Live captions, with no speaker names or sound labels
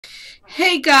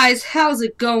Hey guys, how's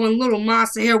it going? Little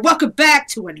Monster here. Welcome back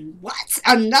to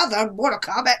another Mortal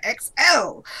Kombat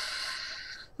XL.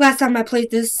 Last time I played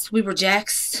this, we were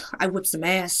Jax. I whipped some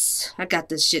ass. I got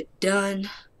this shit done.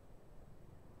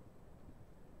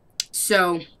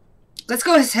 So, let's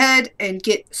go ahead and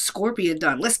get Scorpion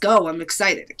done. Let's go. I'm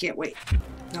excited. I can't wait.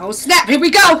 Oh snap! Here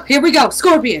we go! Here we go!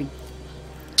 Scorpion!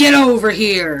 Get over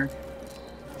here!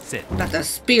 Sit. About to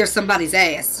spear somebody's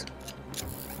ass.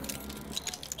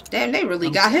 Damn, they really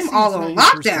got him all on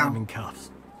lockdown.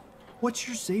 What's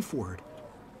your safe word?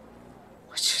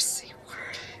 What's your safe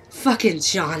word? Fucking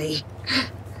Johnny.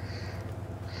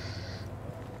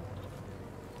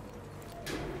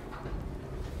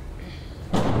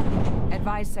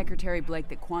 Advise Secretary Blake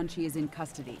that Quan Chi is in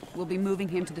custody. We'll be moving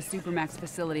him to the Supermax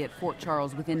facility at Fort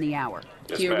Charles within the hour.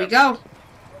 Here we go.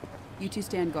 You two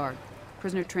stand guard.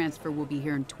 Prisoner transfer will be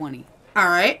here in 20.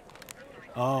 Alright.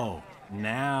 Oh,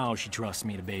 now she trusts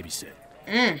me to babysit.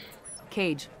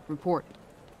 Cage, report.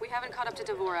 We haven't caught up to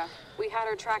D'Vorah. We had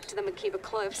her tracked to the Makiba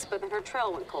Cliffs, but then her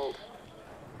trail went cold.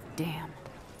 Damn.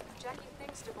 Jackie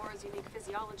thinks D'Vorah's unique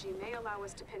physiology may allow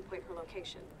us to pinpoint her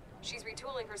location. She's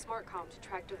retooling her smart comm to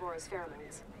track D'Vorah's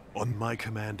pheromones. On my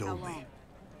command How only. long?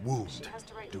 Wound.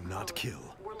 Do not kill.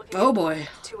 We're looking Oh at boy.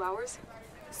 2 hours?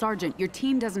 Sergeant, your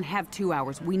team doesn't have 2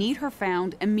 hours. We need her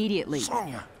found immediately.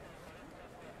 Sonya.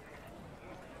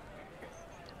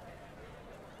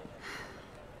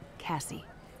 Cassie,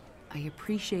 I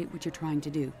appreciate what you're trying to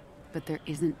do, but there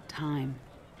isn't time.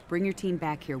 Bring your team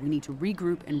back here. We need to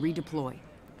regroup and redeploy.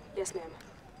 Yes, ma'am.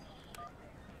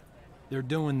 They're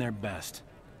doing their best.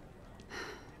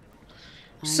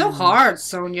 So hard,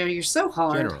 Sonya. You're so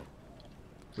hard. General,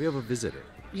 we have a visitor.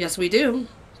 Yes, we do.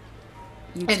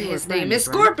 You And two are his name friends, is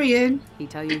right? Scorpion. He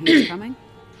tell you he's coming?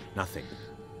 Nothing.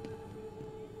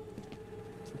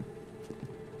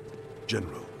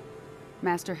 General,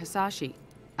 Master Hisashi,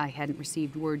 I hadn't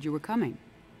received word you were coming.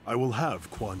 I will have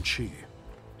Quan Chi.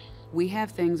 We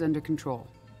have things under control.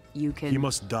 You can... He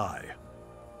must die.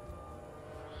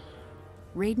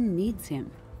 Raiden needs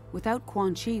him. Without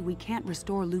Quan Chi, we can't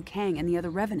restore Liu Kang and the other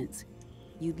Revenants.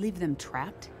 You'd leave them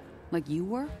trapped? Like you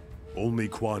were? Only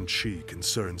Quan Chi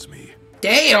concerns me.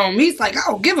 Damn, he's like, I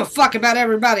don't give a fuck about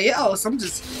everybody else. I'm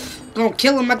just gonna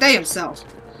kill him my damn self.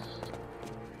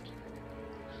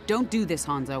 Don't do this,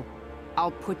 Hanzo.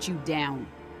 I'll put you down.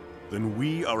 Then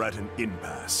we are at an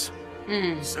impasse.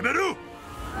 Semeru!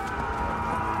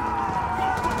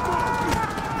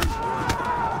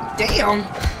 Damn.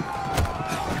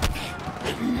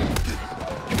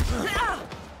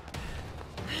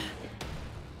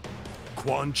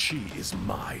 Quan Chi is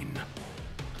mine.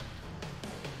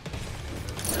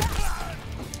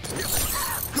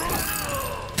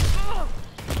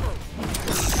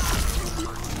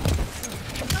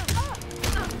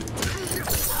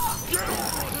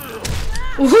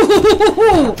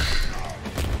 Ooh.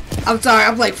 I'm sorry,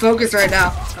 I'm like focused right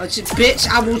now. Oh, shit, bitch,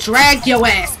 I will drag your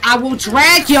ass. I will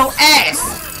drag your ass.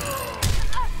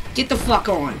 Get the fuck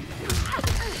on.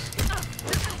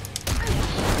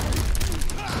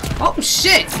 Oh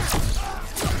shit.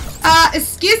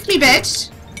 Excuse me,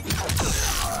 bitch.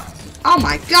 Oh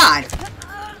my god.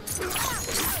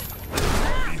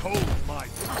 Behold my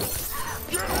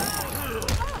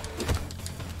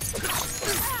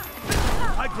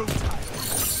I grow tired.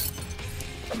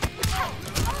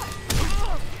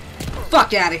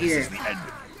 Fuck out of here.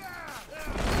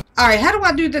 Alright, how do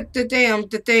I do the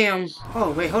damn...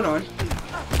 Oh, wait, hold on.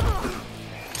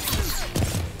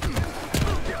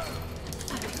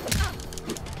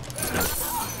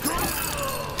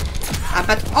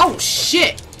 Oh,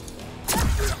 shit!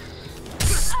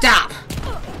 Stop!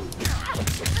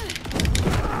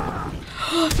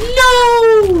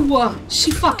 No!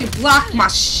 She fucking blocked my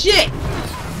shit!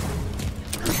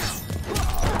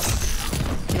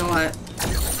 You know what?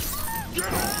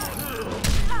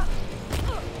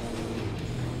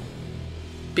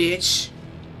 Bitch.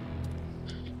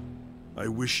 I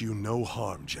wish you no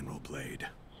harm, General Blade.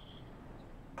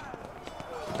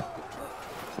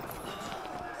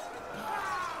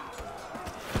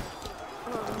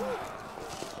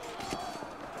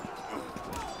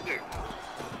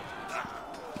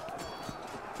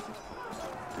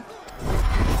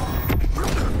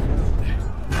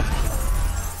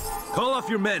 Call off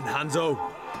your men, Hanzo.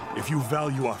 If you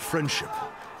value our friendship,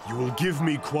 you will give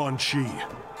me Quan Chi.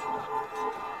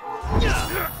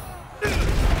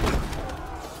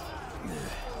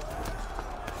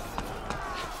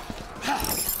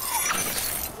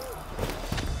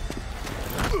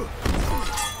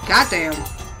 Goddamn.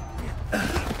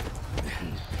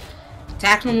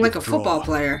 Tackle him like a football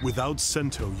player. Without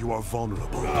Sento, you are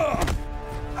vulnerable.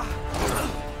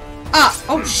 up.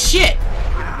 Oh, shit.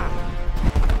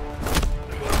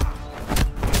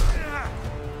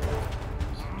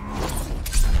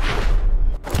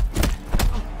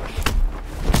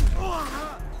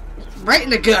 Right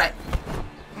in the gut.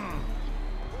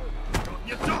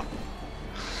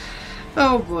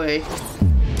 Oh, boy.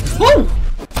 Woo!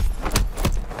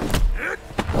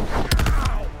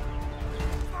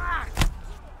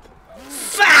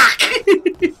 Fuck!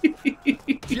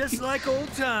 Just like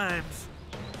old times.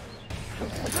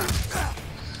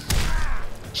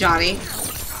 Johnny.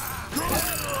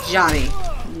 Johnny.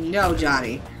 No,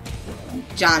 Johnny.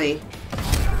 Johnny.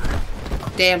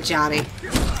 Damn, Johnny.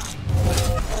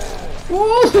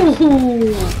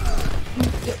 Ooh!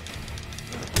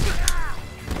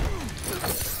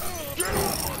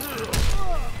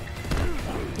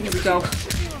 Here we go.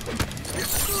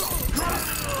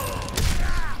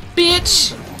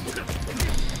 Bitch!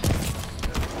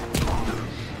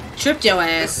 Tripped your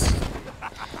ass.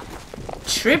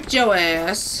 Tripped your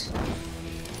ass.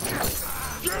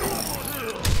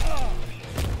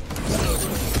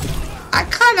 I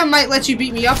kinda might let you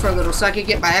beat me up for a little so I can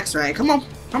get my x-ray. Come on.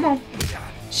 Come on.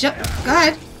 Shut. Go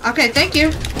ahead. Okay, thank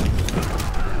you.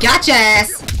 Gotcha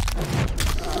ass.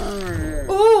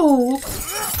 Ooh.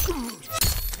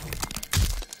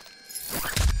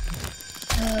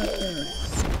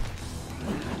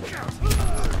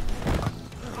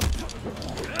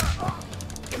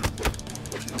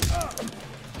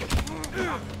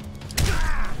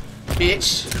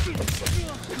 Bitch.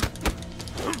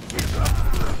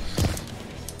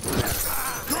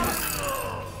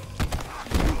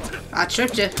 I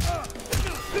tripped you.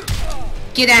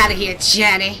 Get out of here,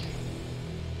 Jenny.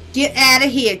 Get out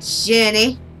of here,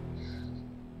 Jenny.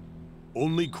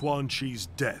 Only Quan Chi's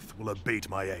death will abate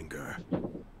my anger.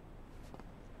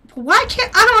 Why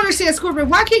can't I don't understand, Scorpion?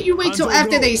 Why can't you wait till Hanzo,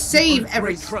 after no. they save You've earned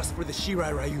everything? trust for the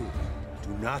Shirai Ryu. Do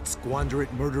not squander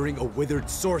it murdering a withered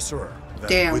sorcerer. That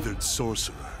Damn. withered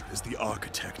sorcerer is the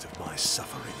architect of my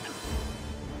suffering.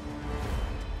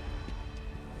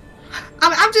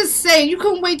 I'm just saying, you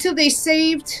couldn't wait till they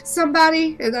saved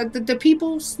somebody, the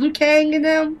people, Liu Kang and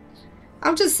them.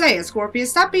 I'm just saying, Scorpion,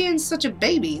 stop being such a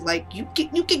baby. Like you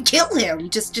can kill him.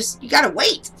 Just you gotta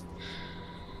wait.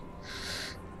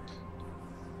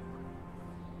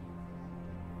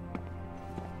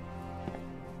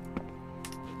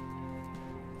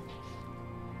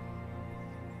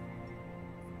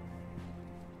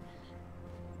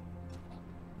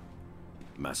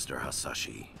 Master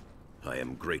Hasashi, I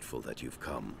am grateful that you've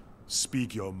come.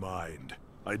 Speak your mind.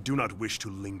 I do not wish to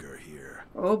linger here.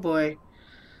 Oh boy.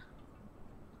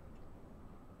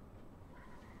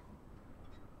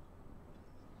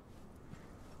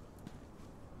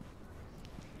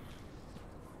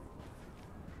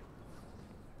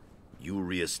 You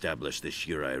re-establish the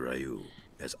Shirai Ryu,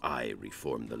 as I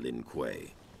reform the Lin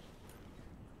Kuei.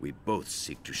 We both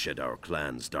seek to shed our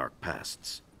clan's dark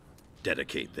pasts,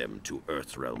 dedicate them to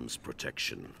Earthrealm's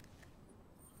protection.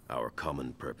 Our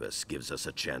common purpose gives us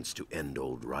a chance to end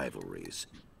old rivalries,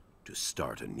 to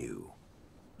start anew.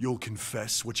 You'll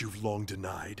confess what you've long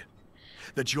denied?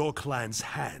 That your clan's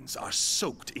hands are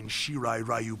soaked in Shirai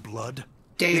Ryu blood?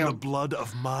 In the Damn. blood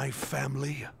of my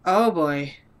family? Oh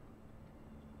boy.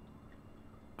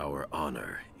 Our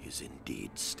honor is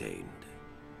indeed stained.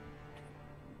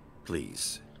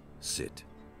 Please, sit.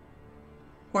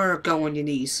 Or go on your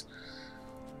knees.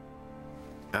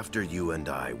 After you and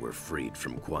I were freed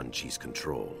from Quan Chi's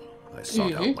control, I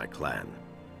sought out my clan.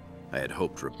 I had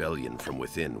hoped rebellion from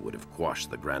within would have quashed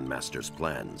the Grandmaster's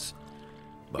plans.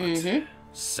 But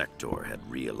Sector had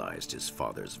realized his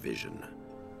father's vision.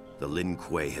 The Lin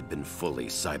Kuei had been fully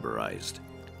cyberized.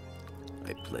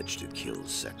 I pledged to kill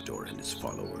Sector and his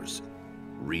followers,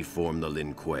 reform the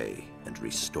Lin Kuei, and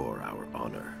restore our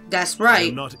honor. That's I right.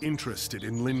 am not interested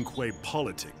in Lin Kuei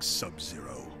politics,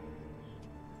 Sub-Zero.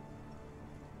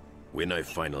 When I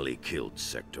finally killed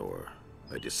Sector,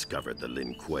 I discovered the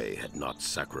Lin Kuei had not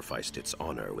sacrificed its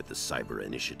honor with the Cyber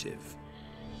Initiative.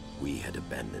 We had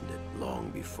abandoned it long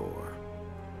before.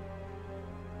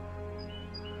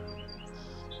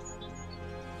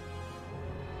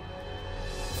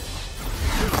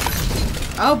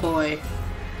 Oh boy.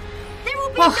 There will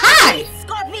be Well, no hi! peace,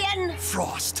 Scorpion!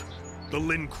 Frost! The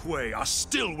Lin Kuei are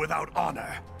still without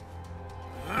honor!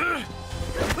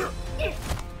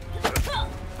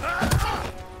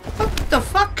 What the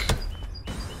fuck?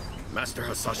 Master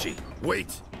Hasashi,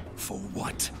 wait! For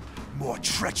what? More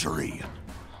treachery!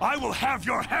 I will have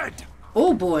your head!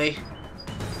 Oh boy.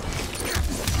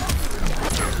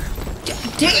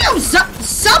 Damn,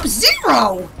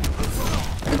 Sub-Zero!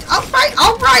 Alright,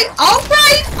 alright,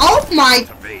 alright! Oh my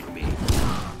Evade me.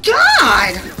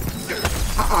 god!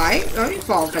 I ain't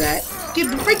falling for that.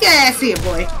 Bring your ass here,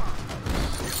 boy.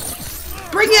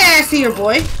 Bring your ass here,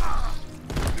 boy.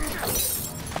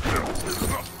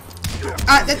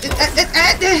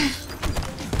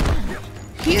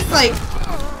 He's like...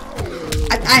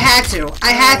 I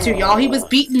had to, y'all. He was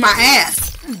beating my ass.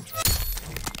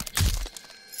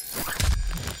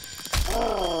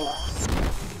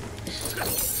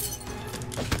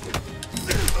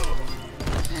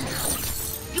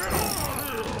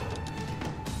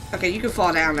 Okay, you can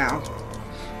fall down now.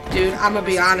 Dude, I'm gonna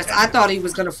be honest. I thought he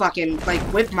was gonna fucking, like,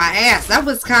 whip my ass. That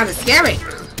was kind of scary.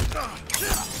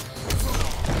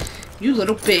 You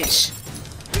little bitch.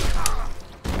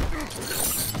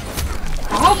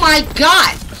 Oh my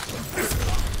god!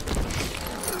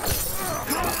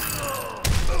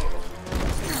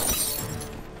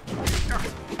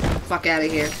 Fuck out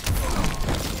of here.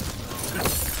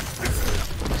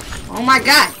 Oh my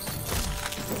god!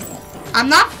 I'm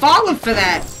not falling for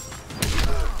that!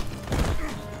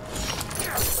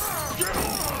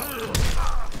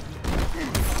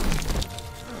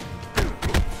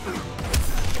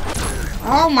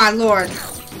 Oh my lord.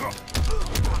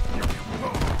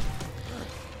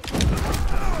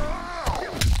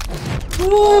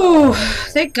 Ooh,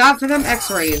 thank God for them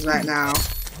x-rays right now.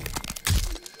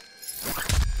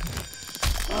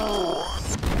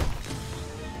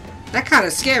 That kind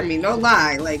of scared me, no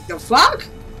lie. Like, the fuck?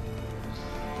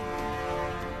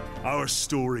 Our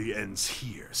story ends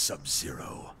here,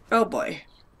 Sub-Zero. Oh boy.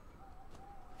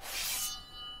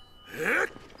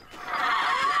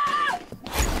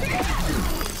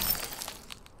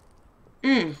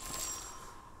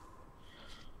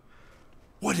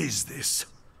 What is this?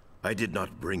 I did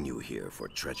not bring you here for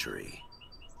treachery.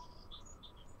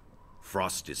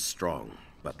 Frost is strong,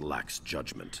 but lacks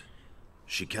judgment.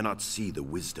 She cannot see the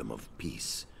wisdom of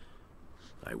peace.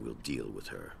 I will deal with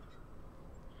her.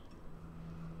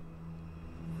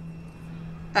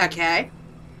 Okay.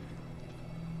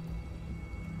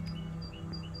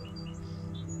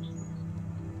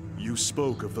 You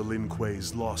spoke of the Lin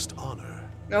Kuei's lost honor.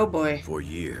 Oh boy. For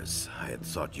years, I had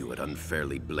thought you had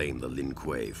unfairly blamed the Lin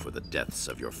Kuei for the deaths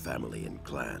of your family and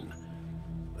clan.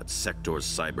 But Sector's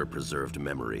cyber-preserved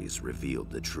memories revealed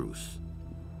the truth.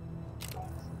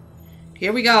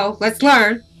 Here we go. Let's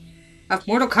learn of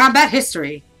Mortal Kombat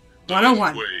history.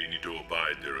 101. The Lin Kuei need to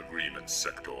abide their agreements,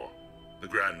 Sector. The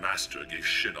Grand Master gave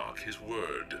Shinnok his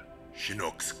word.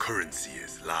 Shinnok's currency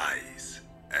is lies,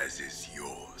 as is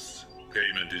yours.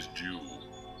 Payment is due.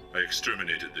 I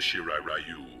exterminated the Shirai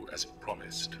Ryu as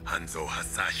promised. Hanzo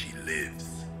Hasashi lives.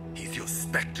 He's your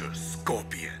Spectre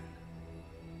Scorpion.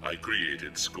 I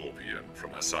created Scorpion from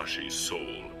Hasashi's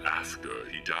soul after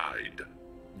he died.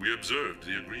 We observed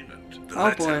the agreement. The Oh,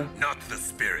 letter, boy. not the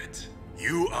spirit.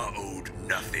 You are owed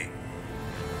nothing.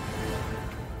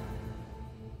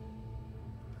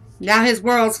 Now his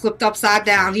world's flipped upside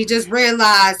down. He just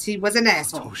realized he was an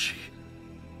asshole. Toshi.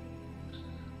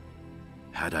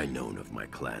 Had I known of my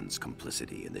clan's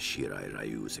complicity in the Shirai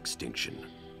Ryu's extinction,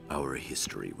 our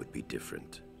history would be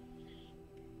different.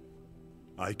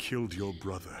 I killed your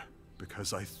brother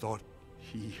because I thought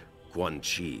he... Quan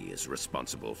Chi is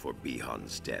responsible for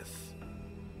Bihan's death.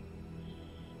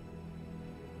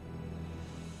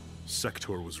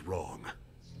 Sector was wrong.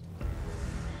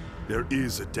 There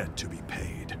is a debt to be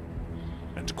paid,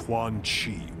 and Quan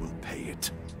Chi will pay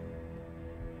it.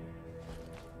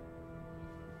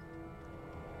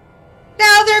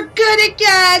 Now they're good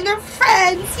again! They're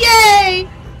friends! Yay!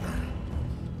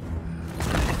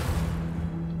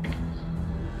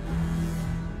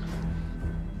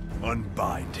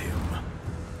 Unbind him.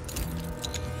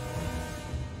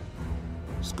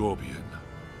 Scorpion,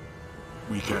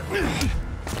 we can...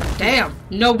 Damn.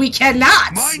 No, we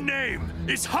cannot! My name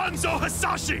is Hanzo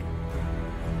Hasashi!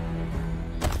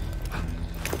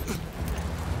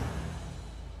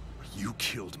 You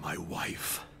killed my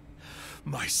wife,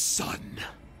 my son,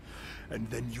 and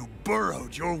then you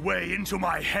burrowed your way into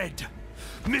my head,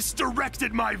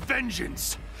 misdirected my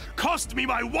vengeance, cost me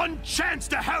my one chance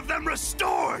to have them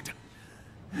restored!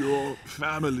 Your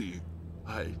family,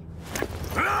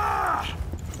 Ah!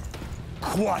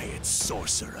 Quiet,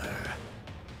 sorcerer.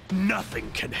 Nothing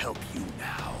can help you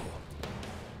now.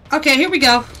 Okay, here we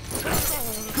go.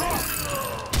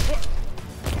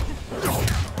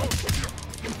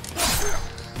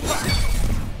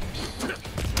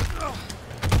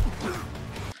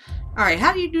 Alright,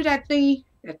 how do you do that thingy?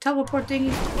 That teleport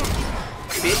thingy?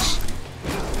 Bitch.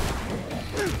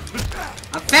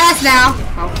 I'm fast now.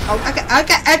 Oh, okay.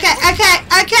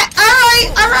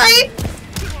 Alright.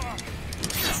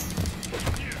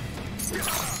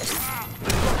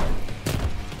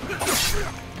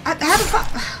 How the fuck?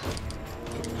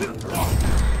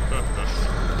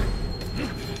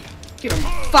 Get on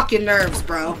my fucking nerves,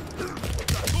 bro.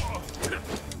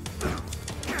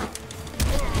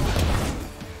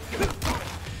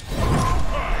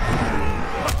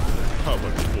 How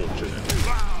unfortunate.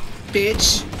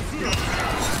 Bitch.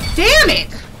 Damn it!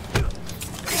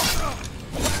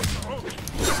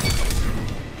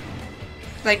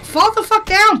 Like, fall the fuck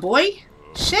down, boy.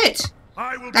 Shit.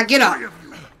 Now get up.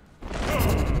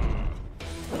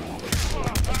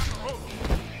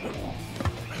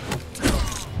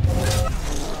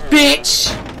 Bitch.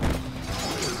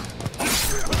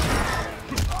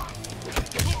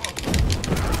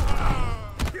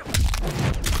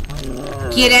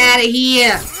 Get out of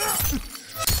here.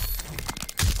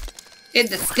 In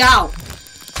the scalp.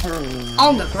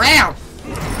 On the ground.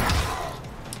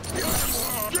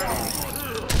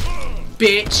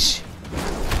 Bitch.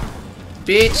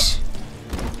 Bitch.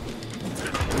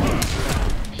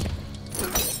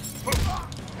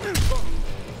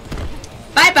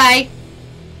 Bye-bye.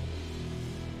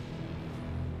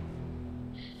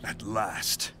 At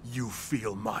last, you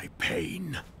feel my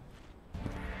pain.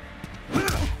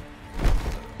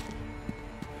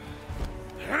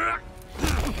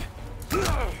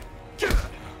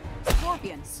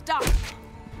 Scorpion, stop!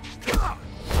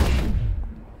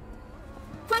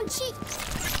 Quan Chi!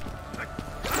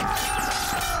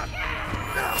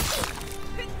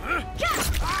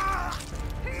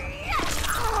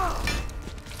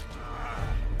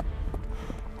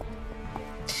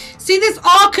 See, this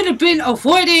all could have been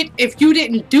avoided if you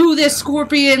didn't do this,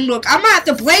 Scorpion. Look, I'm gonna have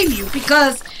to blame you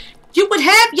because you would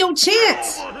have your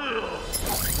chance.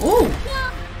 Ooh.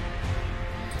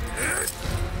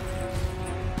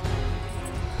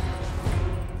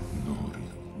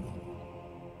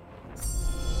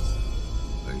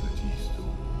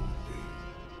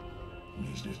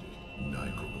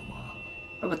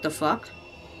 What the fuck?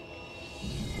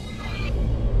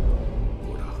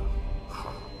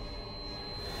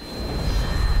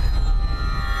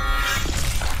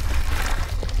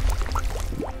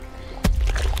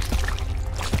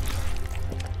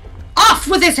 Off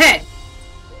with his head!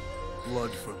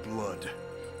 Blood for blood.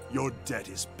 Your debt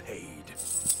is paid.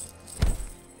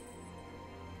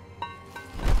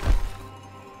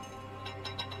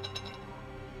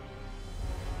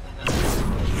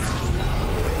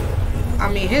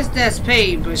 I mean, his debt's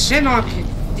paid, but Shinnok,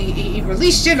 he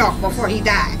released Shinnok before he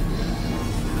died.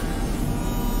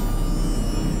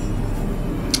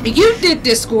 You did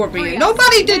this, Scorpion.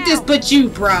 Nobody did this but you,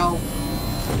 bro.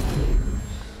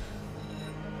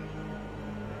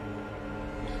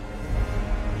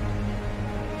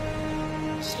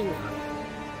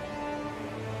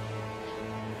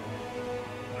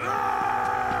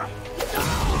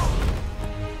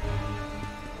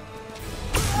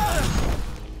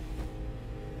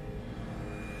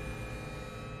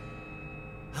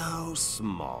 How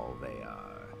small they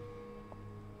are.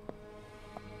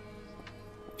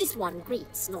 This one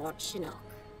greets Lord Shinnok.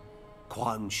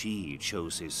 Quan Chi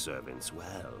chose his servants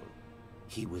well.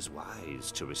 He was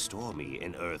wise to restore me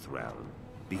in Earthrealm,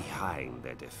 behind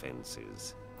their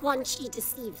defenses. Quan Chi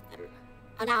deceived them,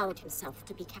 allowed himself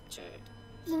to be captured.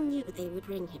 He knew they would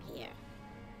bring him here.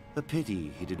 A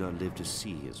pity he did not live to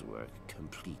see his work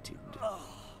completed.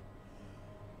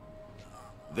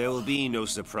 There will be no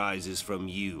surprises from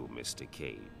you, Mr.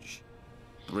 Cage.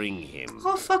 Bring him.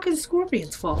 All fucking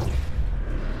Scorpion's fault.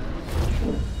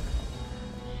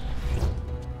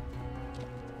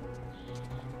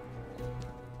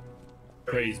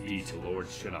 Praise be to Lord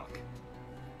Shinnok.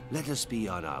 Let us be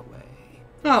on our way.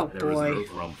 Oh There is boy. an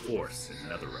Earthrealm force in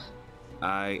Netherrealm.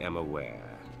 I am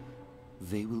aware.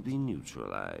 They will be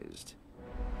neutralized.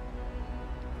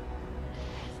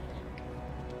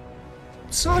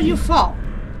 It's all your fault.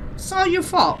 It's all your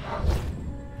fault.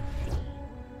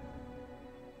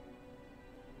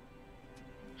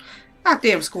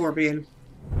 Goddamn Scorpion.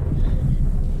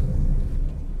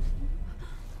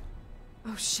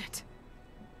 Oh shit.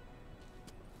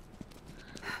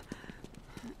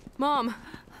 Mom!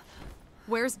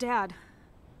 Where's Dad?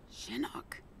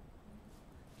 Shinnok.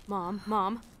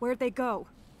 Mom, where'd they go?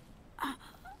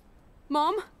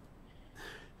 Mom?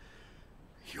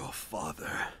 Your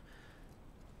father.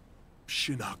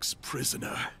 Shinnok's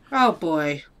prisoner. Oh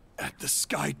boy. At the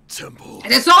Sky Temple.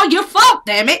 And it's all your fault,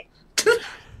 damn it!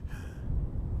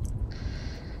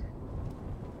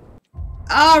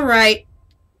 Alright.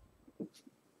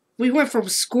 We went from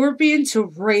Scorpion to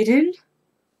Raiden.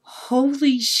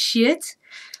 Holy shit.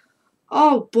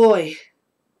 Oh boy.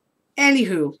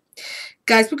 Anywho.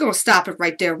 Guys, we're gonna stop it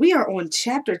right there. We are on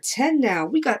chapter 10 now.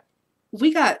 We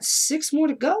got 6 more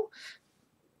to go.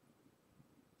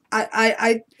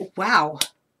 Wow.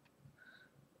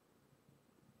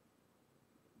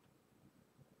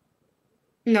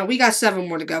 No, we got 7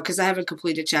 more to go because I haven't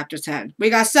completed chapter 10. We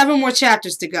got 7 more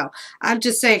chapters to go. I'm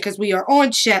just saying because we are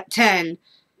on chapter 10.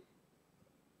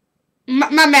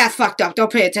 My math fucked up.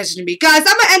 Don't pay attention to me. Guys,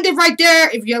 I'm going to end it right there.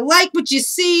 If you like what you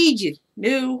see, you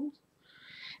new,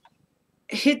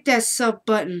 hit that sub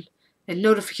button and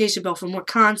notification bell for more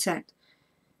content.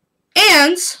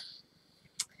 And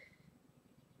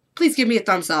please give me a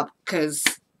thumbs up because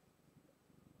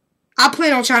I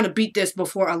plan on trying to beat this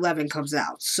before 11 comes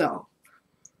out. So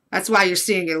that's why you're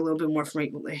seeing it a little bit more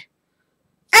frequently.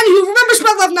 Anywho, remember,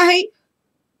 spread love, not hate.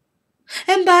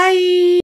 And bye.